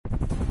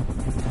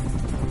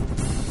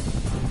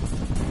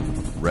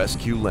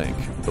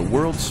ResQLink, the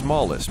world's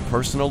smallest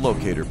personal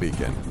locator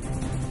beacon.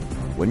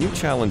 When you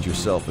challenge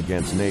yourself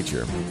against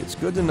nature, it's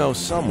good to know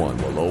someone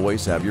will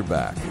always have your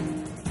back.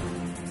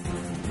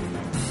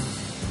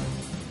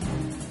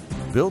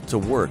 Built to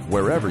work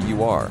wherever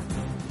you are,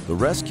 the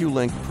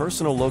ResQLink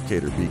personal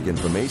locator beacon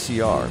from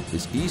ACR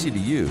is easy to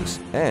use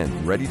and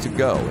ready to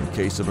go in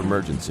case of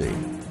emergency.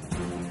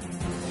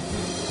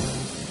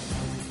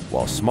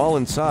 While small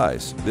in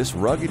size, this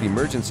rugged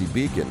emergency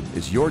beacon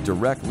is your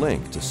direct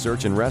link to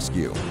search and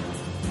rescue.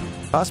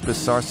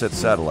 Hospice Sarset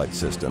satellite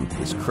system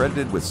is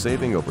credited with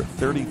saving over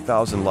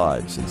 30,000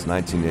 lives since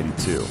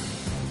 1982.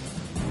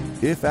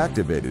 If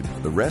activated,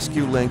 the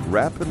ResQLink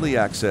rapidly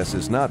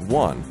accesses not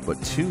one,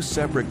 but two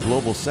separate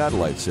global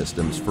satellite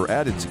systems for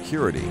added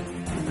security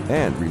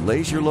and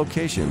relays your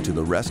location to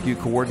the Rescue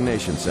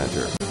Coordination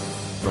Center.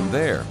 From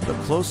there, the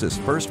closest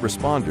first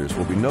responders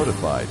will be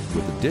notified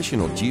with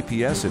additional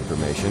GPS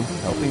information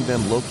helping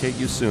them locate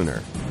you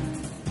sooner.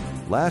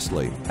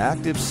 Lastly,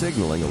 active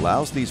signaling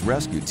allows these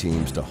rescue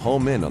teams to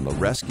home in on the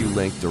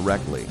ResQLink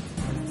directly.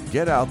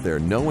 Get out there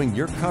knowing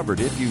you're covered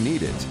if you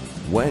need it,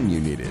 when you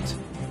need it.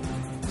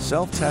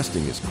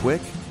 Self-testing is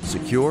quick,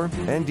 secure,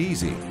 and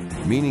easy,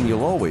 meaning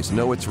you'll always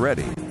know it's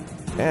ready.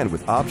 And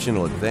with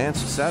optional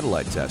advanced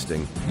satellite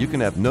testing, you can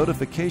have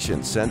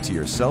notifications sent to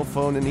your cell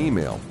phone and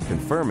email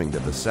confirming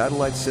that the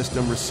satellite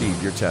system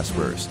received your test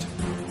burst.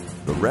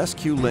 The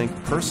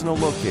ResQLink personal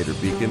locator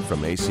beacon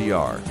from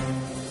ACR,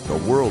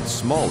 the world's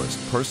smallest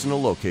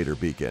personal locator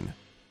beacon.